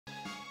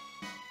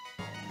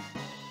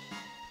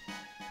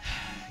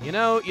You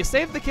know, you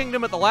save the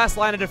kingdom at the last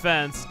line of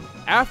defense,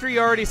 after you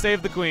already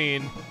saved the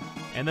queen,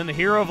 and then the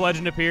hero of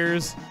legend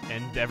appears,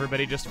 and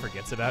everybody just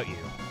forgets about you.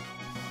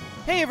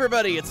 Hey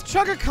everybody, it's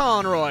Chugga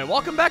Conroy.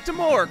 Welcome back to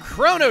more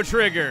Chrono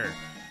Trigger.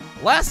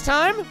 Last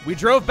time, we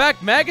drove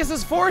back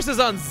Magus's forces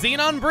on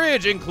Xenon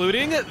Bridge,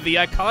 including the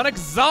iconic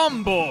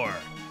Zombor.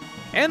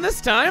 And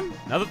this time,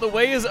 now that the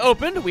way is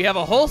opened, we have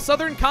a whole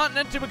southern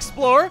continent to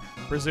explore,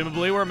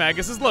 presumably where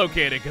Magus is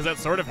located, because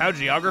that's sort of how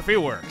geography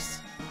works.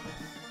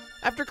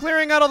 After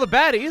clearing out all the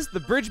baddies,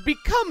 the bridge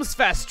becomes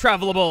fast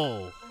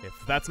travelable. If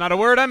that's not a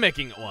word, I'm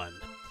making it one.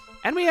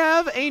 And we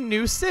have a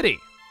new city.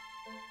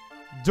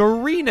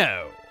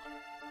 Dorino.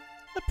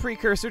 A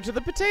precursor to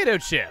the potato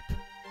chip.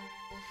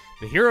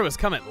 The hero has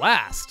come at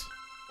last.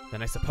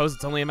 Then I suppose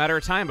it's only a matter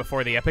of time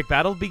before the epic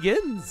battle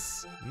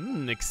begins.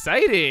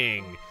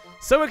 Exciting.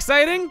 So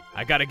exciting,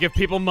 I gotta give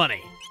people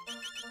money.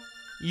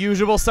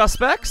 Usual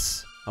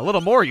suspects. A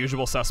little more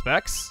usual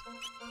suspects.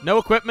 No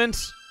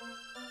equipment.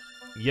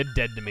 You're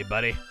dead to me,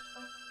 buddy.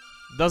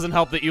 Doesn't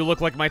help that you look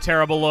like my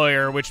terrible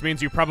lawyer, which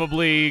means you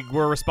probably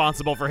were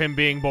responsible for him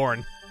being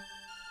born.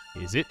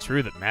 Is it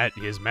true that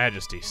His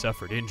Majesty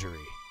suffered injury?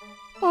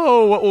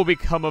 Oh, what will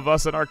become of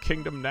us in our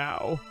kingdom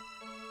now?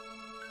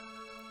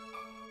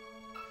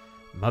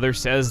 Mother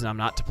says I'm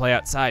not to play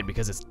outside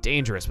because it's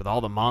dangerous with all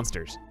the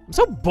monsters. I'm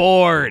so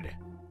bored!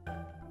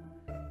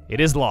 It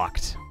is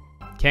locked.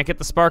 Can't get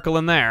the sparkle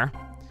in there.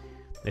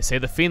 They say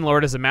the Fiend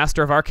Lord is a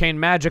master of arcane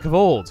magic of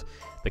old.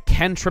 The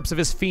cantrips of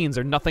his fiends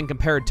are nothing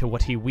compared to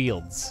what he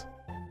wields.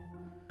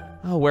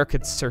 Oh, where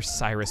could Sir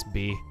Cyrus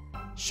be?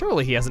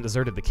 Surely he hasn't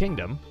deserted the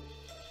kingdom.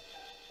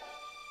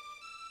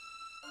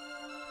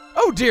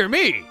 Oh dear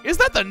me, is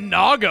that the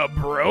Naga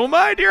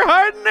bromide you're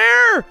hiding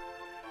there?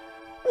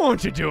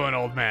 Won't you do an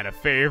old man a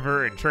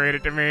favor and trade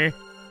it to me?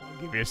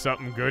 I'll give you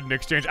something good in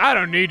exchange. I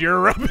don't need your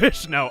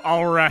rubbish. No,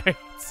 all right.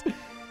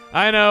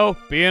 I know,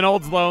 being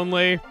old's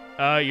lonely.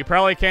 You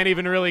probably can't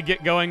even really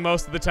get going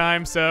most of the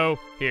time, so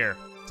here,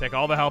 take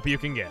all the help you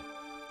can get.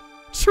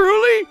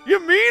 Truly? You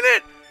mean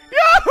it?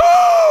 Yahoo!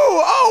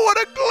 Oh, what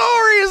a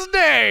glorious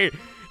day!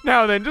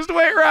 Now then, just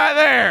wait right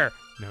there.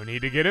 No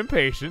need to get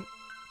impatient.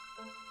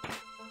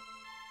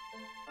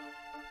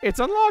 It's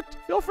unlocked.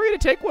 Feel free to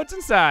take what's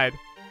inside.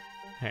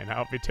 And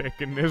I'll be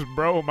taking this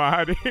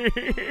bromide.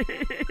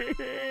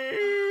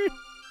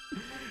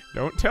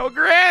 Don't tell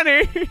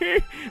Granny.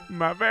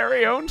 My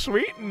very own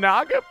sweet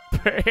Naga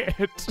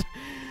pet.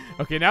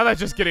 Okay, now that's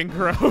just getting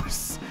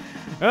gross.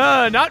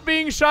 Not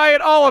being shy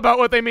at all about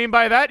what they mean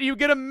by that, you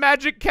get a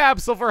magic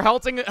capsule for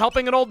helping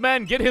an old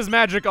man get his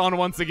magic on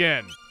once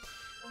again.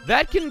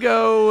 That can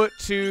go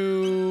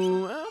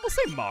to, we'll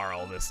say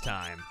Marl this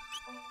time.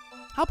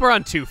 Help her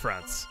on two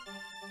fronts.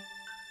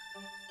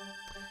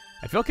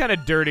 I feel kind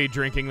of dirty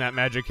drinking that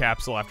magic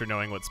capsule after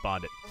knowing what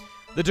spawned it.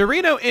 The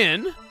Dorino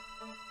Inn.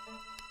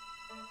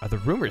 Are the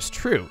rumors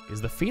true?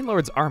 Is the Fiend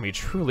Lord's army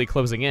truly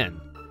closing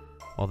in?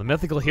 Well, the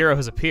mythical hero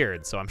has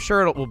appeared, so I'm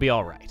sure it will be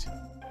all right.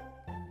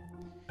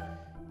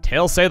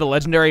 Tales say the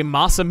legendary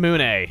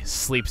Masamune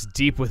sleeps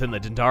deep within the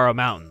Dendaro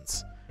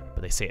Mountains,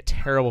 but they say a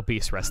terrible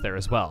beast rests there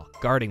as well,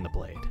 guarding the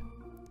blade.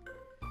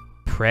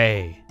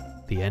 Pray,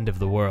 the end of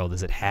the world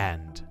is at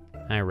hand.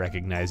 I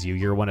recognize you.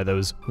 You're one of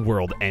those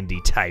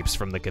world-endy types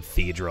from the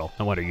cathedral.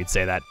 No wonder you'd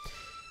say that.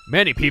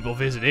 Many people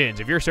visit inns.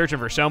 If you're searching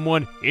for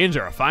someone, inns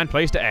are a fine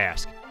place to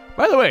ask.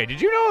 By the way,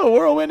 did you know the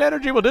whirlwind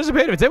energy will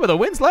dissipate if it's hit with a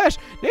wind slash?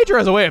 Nature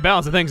has a way of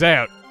balancing things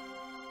out.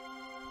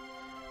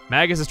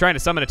 Magus is trying to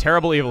summon a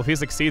terrible evil. If he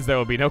succeeds, there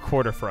will be no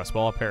quarter for us.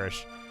 We'll all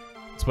perish.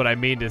 That's what I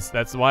mean.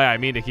 That's why I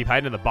mean to keep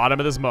hiding in the bottom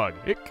of this mug.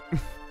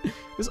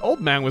 This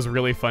old man was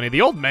really funny.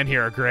 The old men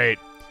here are great.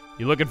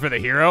 You looking for the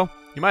hero?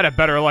 You might have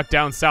better luck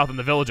down south in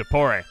the village of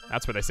Pore.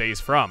 That's where they say he's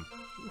from.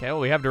 Okay,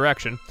 well, we have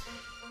direction.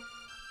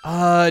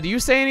 Do you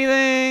say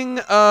anything?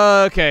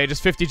 Okay,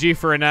 just 50G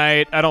for a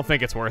night. I don't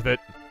think it's worth it.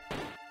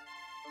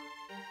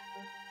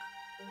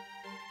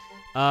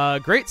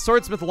 Great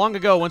swordsmith long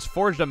ago once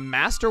forged a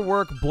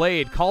masterwork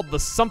blade called the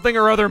something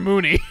or other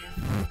Mooney.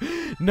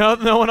 No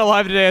one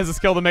alive today has the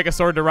skill to make a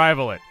sword to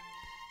rival it.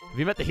 Have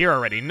you met the hero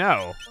already?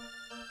 No.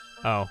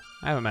 Oh,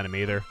 I haven't met him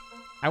either.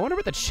 I wonder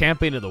what the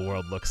champion of the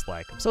world looks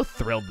like. I'm so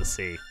thrilled to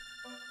see.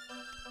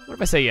 What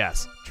if I say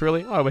yes?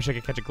 Truly? Oh, I wish I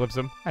could catch a glimpse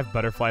of him. I have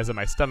butterflies in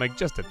my stomach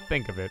just to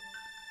think of it.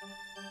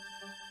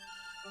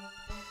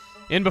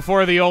 In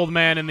before the old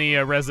man in the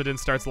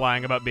residence starts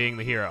lying about being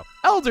the hero.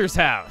 Elder's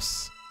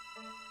house.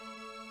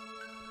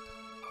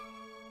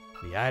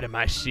 The item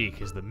I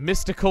seek is the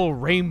mystical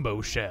rainbow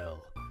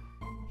shell.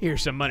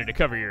 Here's some money to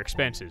cover your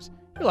expenses.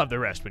 You'll have the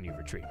rest when you've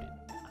retrieved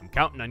it. I'm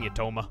counting on you,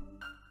 Toma.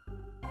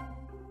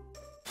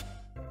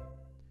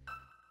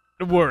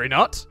 Worry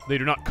not. They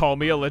do not call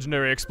me a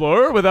legendary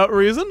explorer without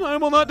reason. I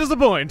will not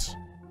disappoint.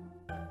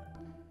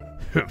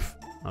 Humph.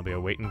 I'll be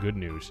awaiting good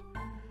news.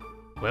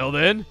 Well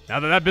then,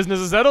 now that business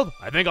is settled,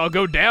 I think I'll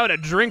go down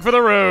and drink for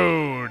the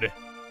road.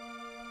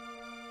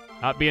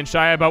 Not being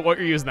shy about what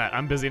you're using that.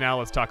 I'm busy now.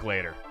 Let's talk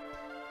later.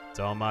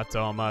 Toma,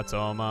 toma,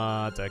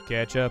 toma, to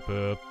catch up.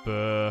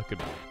 Goodbye.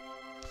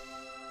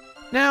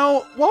 Now,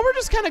 while we're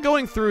just kind of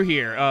going through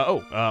here,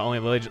 only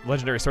the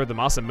legendary sword, the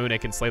Masamune,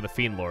 can slay the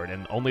Fiend Lord,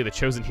 and only the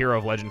chosen hero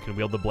of legend can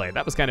wield the blade.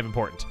 That was kind of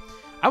important.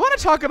 I want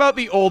to talk about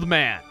the Old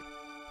Man.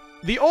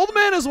 The Old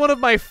Man is one of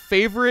my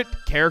favorite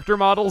character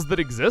models that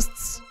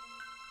exists,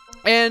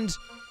 and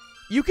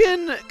you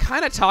can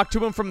kind of talk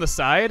to him from the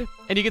side,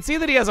 and you can see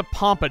that he has a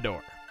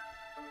pompadour.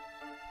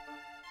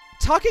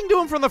 Talking to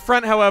him from the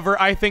front, however,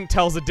 I think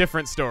tells a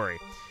different story.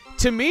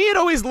 To me, it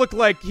always looked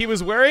like he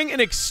was wearing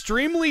an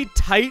extremely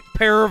tight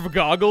pair of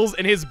goggles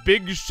and his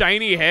big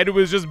shiny head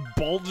was just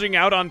bulging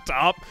out on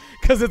top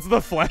because it's the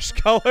flesh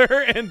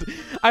color, and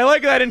I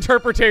like that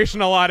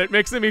interpretation a lot. It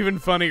makes him even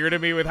funnier to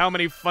me with how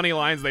many funny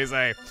lines they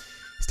say.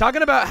 He's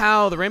talking about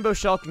how the Rainbow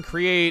Shell can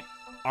create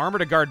armor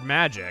to guard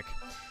magic,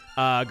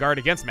 guard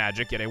against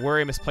magic, yet I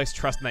worry I misplaced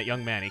trust in that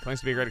young man. He claims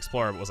to be a great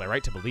explorer, but was I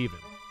right to believe him?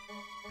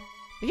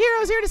 The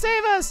hero's here to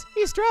save us!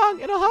 He's strong,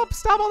 it'll help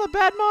stop all the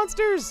bad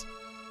monsters!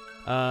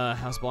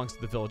 House belongs to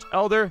the village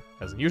elder.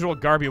 As usual,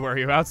 Garby, where are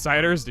you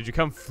outsiders? Did you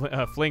come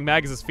fleeing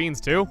Magus'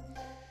 fiends too?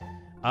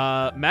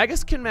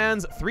 Magus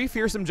commands 3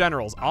 fearsome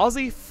generals,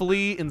 Ozzy,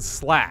 Flea, and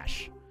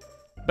Slash.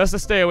 Best to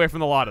stay away from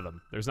the lot of them.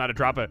 There's not a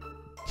drop of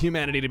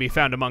humanity to be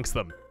found amongst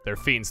them. They're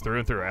fiends through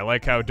and through. I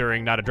like how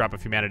during Not a Drop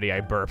of Humanity I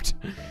burped.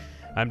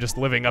 I'm just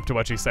living up to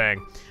what she's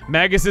saying.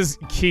 Magus'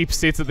 keep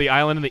sits at the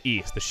island in the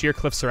east. The sheer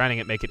cliffs surrounding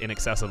it make it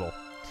inaccessible.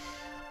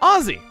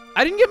 Ozzy.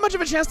 I didn't get much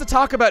of a chance to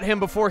talk about him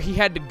before he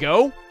had to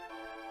go.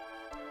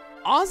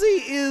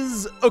 Ozzy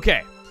is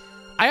okay.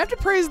 I have to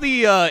praise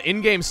the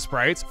in-game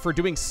sprites for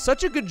doing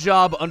such a good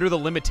job under the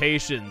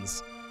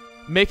limitations,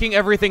 making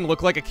everything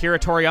look like Akira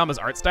Toriyama's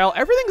art style.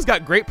 Everything's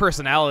got great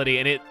personality,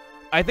 and it,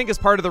 I think, is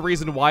part of the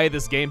reason why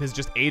this game has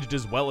just aged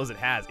as well as it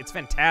has. It's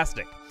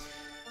fantastic.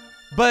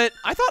 But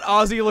I thought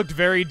Ozzy looked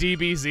very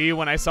DBZ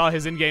when I saw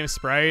his in-game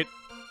sprite,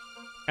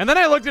 and then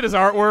I looked at his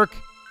artwork,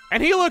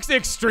 and he looks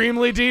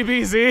extremely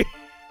DBZ.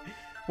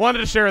 Wanted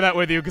to share that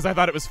with you because I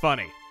thought it was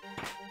funny.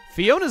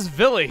 Fiona's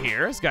villa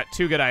here has got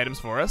 2 good items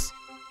for us.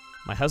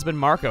 My husband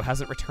Marco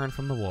hasn't returned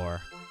from the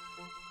war,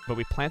 but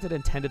we planted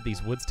and tended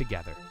these woods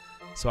together,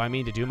 so I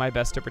mean to do my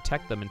best to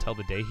protect them until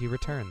the day he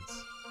returns.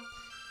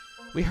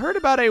 We heard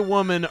about a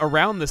woman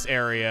around this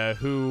area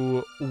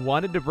who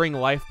wanted to bring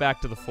life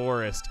back to the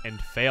forest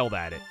and failed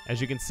at it. As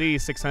you can see,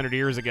 600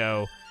 years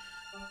ago,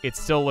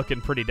 it's still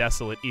looking pretty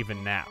desolate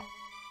even now.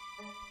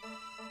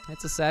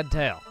 It's a sad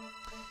tale.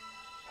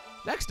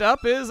 Next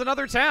up is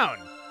another town.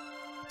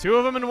 2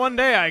 of them in one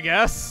day, I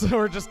guess.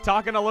 We're just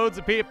talking to loads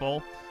of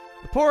people.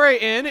 The Pore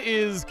Inn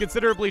is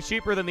considerably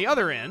cheaper than the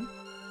other inn.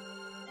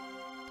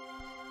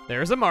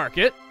 There's a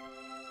market,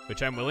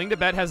 which I'm willing to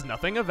bet has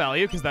nothing of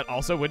value, because that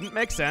also wouldn't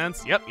make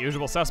sense. Yep,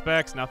 usual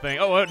suspects, nothing.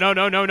 Oh,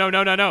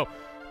 no.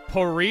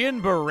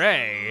 Porean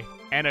beret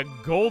and a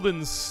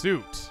golden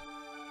suit.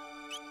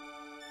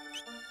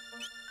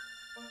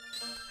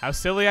 How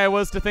silly I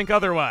was to think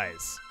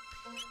otherwise.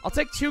 I'll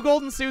take 2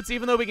 golden suits,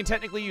 even though we can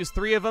technically use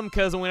 3 of them,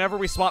 because whenever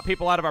we swap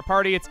people out of our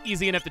party, it's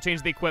easy enough to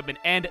change the equipment.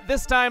 And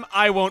this time,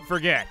 I won't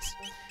forget.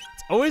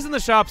 It's always in the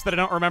shops that I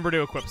don't remember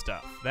to equip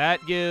stuff.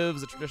 That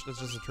gives a traditional, it's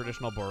just a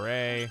traditional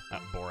beret.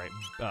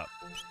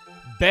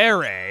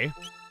 Beret.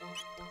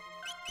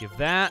 Give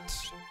that.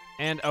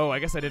 And, oh, I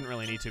guess I didn't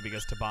really need to,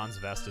 because Taban's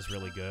vest is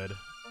really good.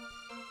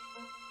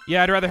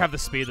 Yeah, I'd rather have the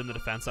speed than the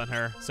defense on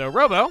her. So,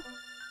 Robo,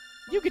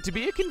 you get to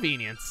be a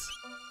convenience.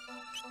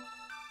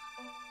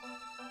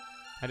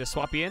 I just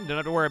swap you in, don't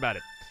have to worry about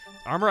it.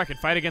 Armor, I can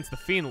fight against the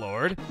Fiend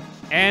Lord.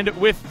 And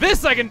with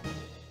this, I can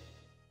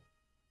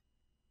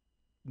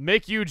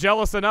make you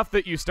jealous enough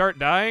that you start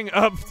dying.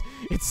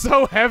 It's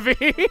so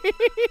heavy.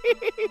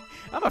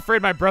 I'm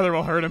afraid my brother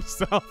will hurt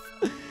himself.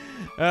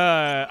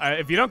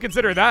 If you don't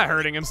consider that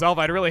hurting himself,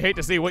 I'd really hate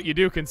to see what you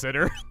do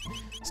consider.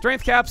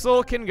 Strength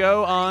capsule can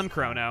go on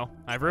Chrono.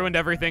 I've ruined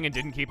everything and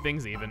didn't keep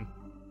things even.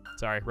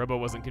 Sorry, Robo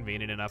wasn't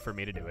convenient enough for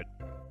me to do it.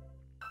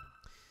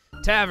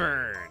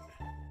 Tavern.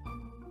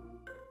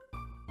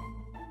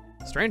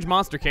 Strange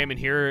monster came in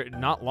here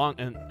not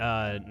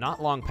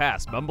long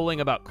past,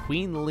 bumbling about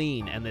Queen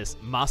Lean and this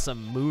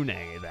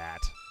Masamune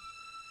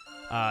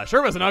that.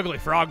 Sure was an ugly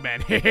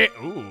frogman.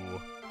 Ooh.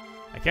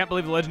 I can't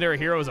believe the legendary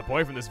hero is a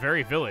boy from this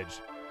very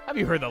village. Have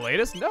you heard the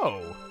latest?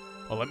 No.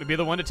 Well, let me be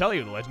the one to tell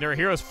you. The legendary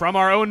hero is from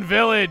our own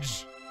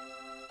village.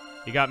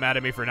 He got mad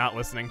at me for not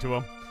listening to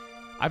him.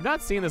 I've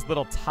not seen this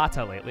little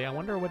Tata lately. I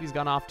wonder what he's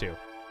gone off to.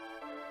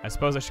 I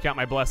suppose I should count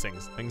my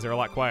blessings. Things are a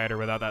lot quieter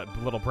without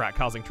that little brat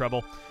causing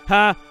trouble.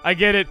 Ha! I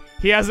get it.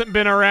 He hasn't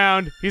been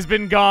around. He's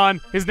been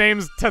gone. His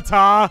name's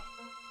Tata.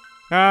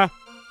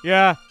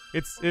 Yeah,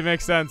 it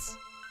makes sense.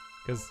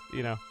 Because,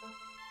 you know,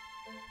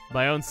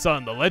 my own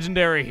son, the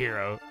legendary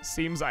hero.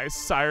 Seems I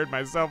sired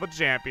myself a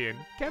champion.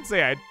 Can't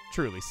say I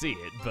truly see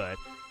it, but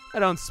I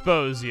don't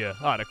suppose you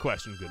ought to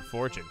question good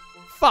fortune.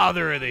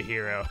 Father of the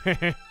hero.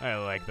 I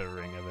like the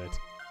ring of it.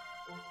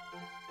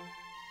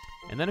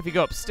 And then if you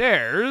go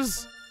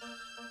upstairs...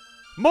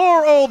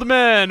 More old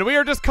men! We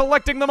are just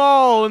collecting them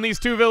all in these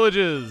 2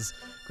 villages.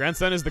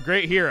 Grandson is the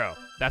great hero.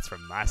 That's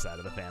from my side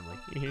of the family.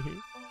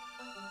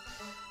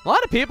 A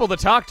lot of people to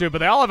talk to, but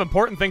they all have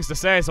important things to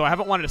say, so I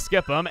haven't wanted to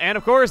skip them. And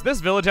of course, this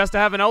village has to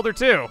have an elder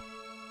too.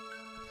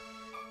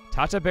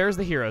 Tata bears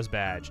the hero's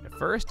badge. At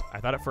first, I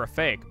thought it for a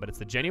fake, but it's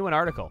the genuine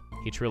article.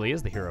 He truly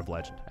is the hero of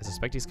legend. I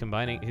suspect he's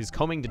combing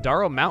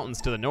Dodaro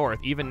Mountains to the north,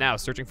 even now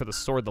searching for the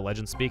sword the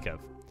legends speak of.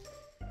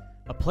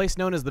 A place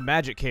known as the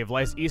Magic Cave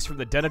lies east from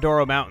the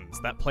Denadoro Mountains.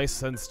 That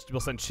place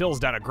will send chills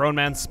down a grown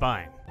man's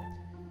spine.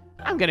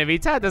 I'm gonna be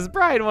Tata's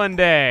bride one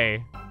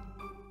day.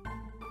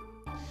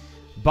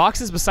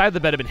 Boxes beside the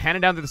bed have been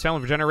handed down through this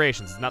family for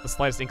generations. There's not the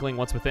slightest inkling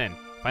what's within.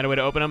 Find a way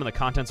to open them and the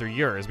contents are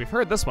yours. We've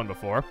heard this one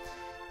before.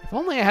 If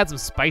only I had some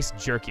spiced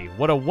jerky.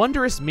 What a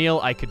wondrous meal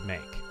I could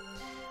make.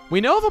 We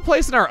know of a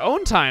place in our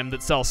own time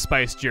that sells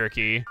spiced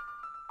jerky,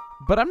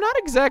 but I'm not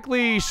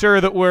exactly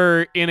sure that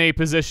we're in a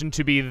position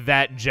to be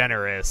that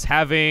generous,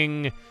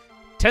 having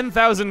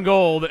 10,000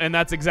 gold, and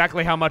that's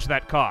exactly how much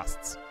that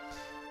costs.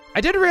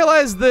 I did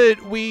realize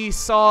that we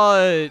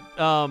saw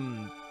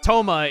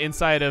Toma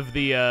inside of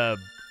the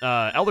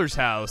Elder's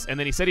house, and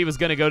then he said he was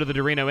going to go to the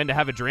Dorino Inn to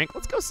have a drink.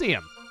 Let's go see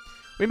him.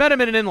 We met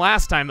him in an inn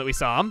last time that we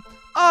saw him.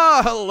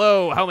 Ah,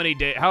 hello. How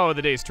have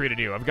the days treated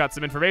you? I've got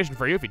some information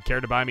for you if you'd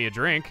care to buy me a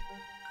drink.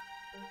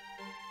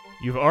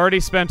 You've already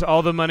spent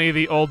all the money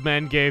the old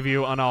man gave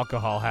you on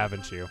alcohol,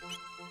 haven't you?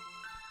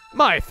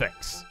 My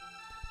thanks.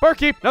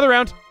 Barkeep, another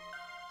round.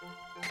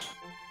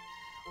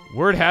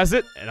 Word has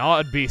it, an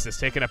odd beast has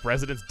taken up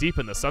residence deep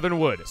in the southern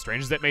wood. As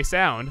strange as it may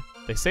sound,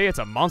 they say it's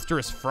a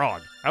monstrous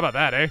frog. How about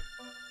that, eh?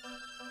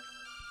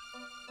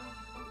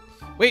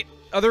 Wait,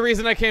 other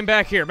reason I came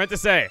back here. Meant to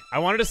say, I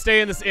wanted to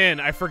stay in this inn.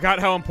 I forgot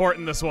how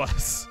important this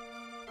was.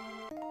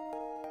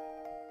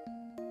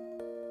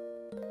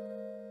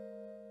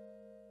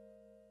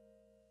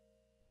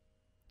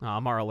 Aw,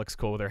 Mara looks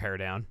cool with her hair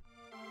down.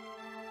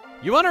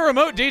 You want a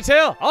remote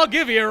detail? I'll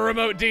give you a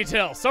remote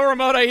detail. So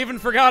remote I even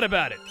forgot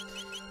about it.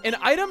 An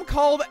item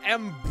called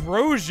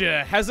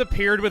Ambrosia has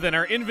appeared within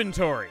our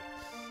inventory.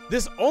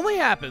 This only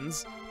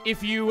happens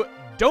if you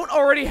don't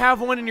already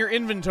have one in your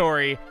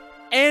inventory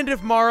and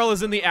if Marl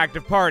is in the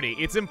active party.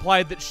 It's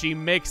implied that she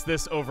makes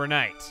this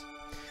overnight.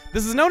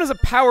 This is known as a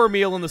power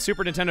meal in the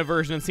Super Nintendo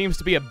version and seems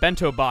to be a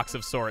bento box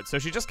of sorts, so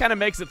she just kind of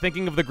makes it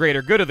thinking of the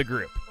greater good of the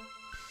group.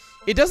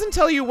 It doesn't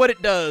tell you what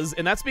it does,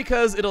 and that's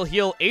because it'll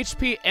heal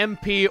HP,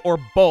 MP, or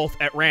both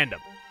at random.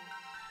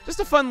 Just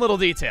a fun little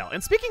detail.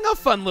 And speaking of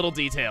fun little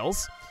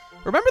details,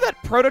 remember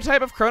that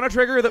prototype of Chrono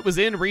Trigger that was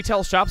in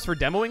retail shops for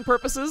demoing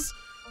purposes?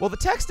 Well, the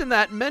text in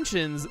that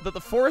mentions that the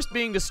forest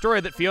being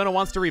destroyed that Fiona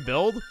wants to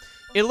rebuild,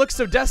 it looks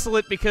so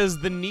desolate because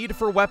the need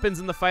for weapons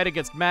in the fight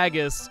against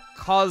Magus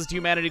caused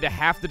humanity to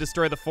have to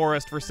destroy the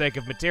forest for sake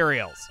of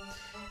materials.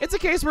 It's a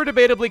case where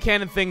debatably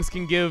canon things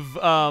can give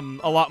a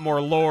lot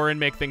more lore and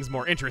make things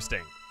more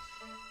interesting.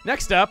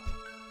 Next up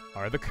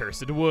are the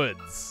Cursed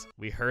Woods.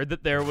 We heard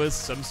that there was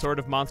some sort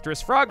of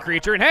monstrous frog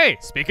creature, and hey,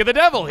 speak of the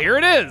devil, here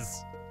it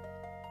is!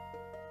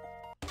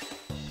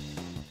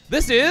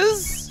 This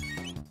is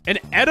an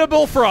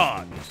edible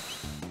frog.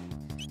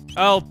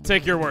 I'll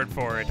take your word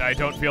for it. I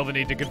don't feel the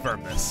need to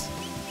confirm this.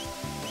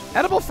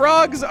 Edible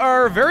frogs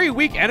are very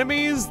weak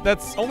enemies.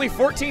 That's only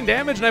 14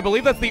 damage, and I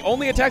believe that's the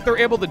only attack they're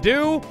able to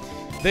do.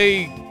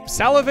 They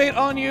salivate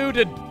on you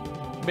to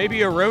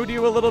maybe erode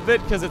you a little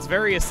bit because it's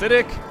very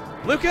acidic.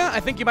 Luca, I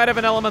think you might have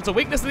an elemental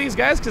weakness to these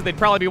guys because they'd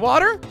probably be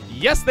water.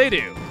 Yes, they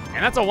do.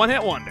 And that's a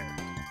one-hit wonder.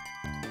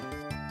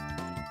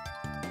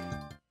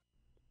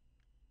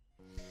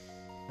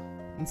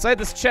 Inside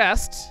this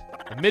chest,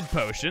 a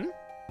mid-potion.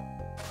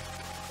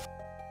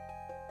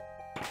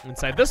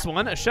 Inside this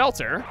one, a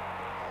shelter.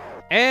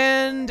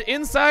 And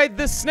inside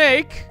this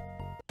snake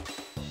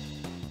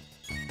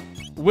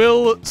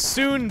will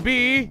soon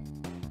be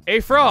a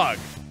frog.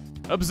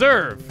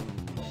 Observe.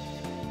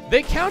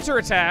 They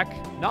counterattack,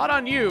 not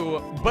on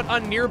you, but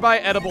on nearby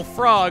edible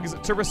frogs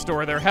to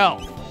restore their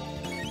health.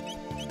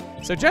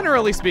 So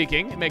generally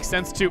speaking, it makes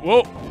sense to...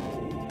 Whoa!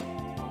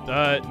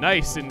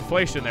 Nice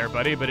inflation there,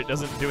 buddy, but it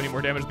doesn't do any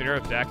more damage than your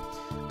earth attack.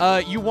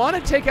 You want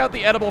to take out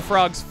the edible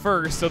frogs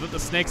first so that the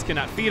snakes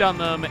cannot feed on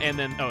them, and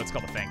then... Oh, it's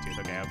called a fangtooth.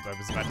 Okay, I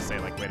was about to say,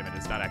 like, wait a minute,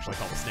 it's not actually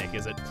called a snake,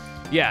 is it?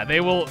 Yeah,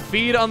 they will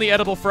feed on the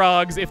edible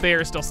frogs if they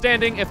are still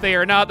standing. If they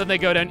are not, then they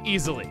go down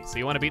easily. So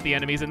you want to beat the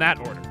enemies in that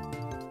order.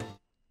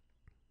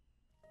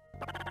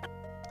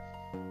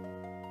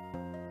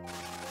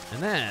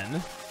 And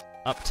then,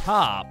 up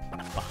top,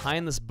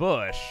 behind this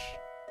bush...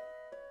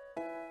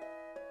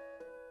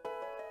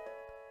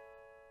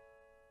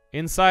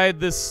 Inside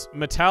this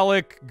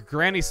metallic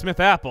Granny Smith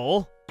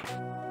apple,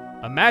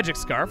 a magic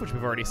scarf, which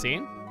we've already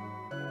seen.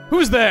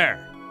 Who's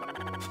there?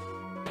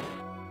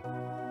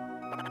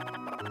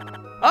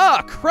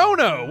 Ah,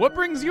 Chrono! What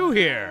brings you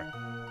here?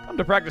 Come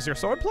to practice your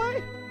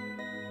swordplay?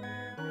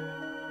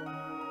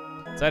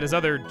 Inside his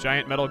other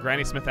giant metal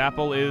Granny Smith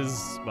apple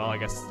is... Well, I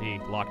guess he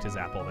locked his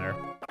apple there.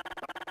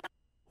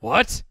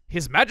 What?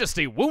 His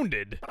Majesty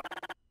wounded?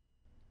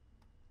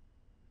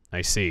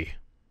 I see.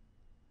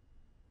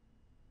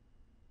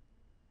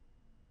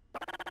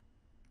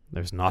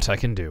 There's naught I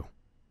can do.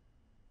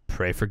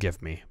 Pray forgive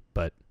me,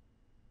 but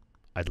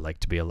I'd like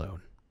to be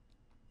alone.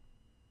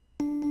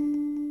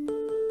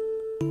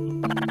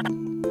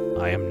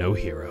 I am no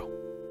hero.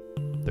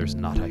 There's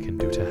naught I can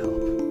do to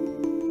help.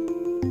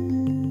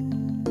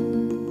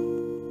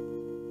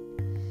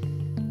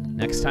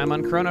 Next time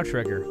on Chrono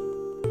Trigger,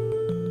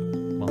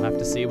 we'll have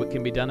to see what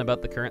can be done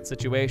about the current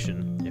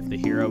situation if the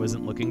hero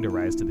isn't looking to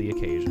rise to the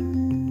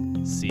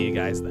occasion. See you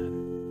guys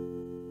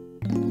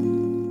then.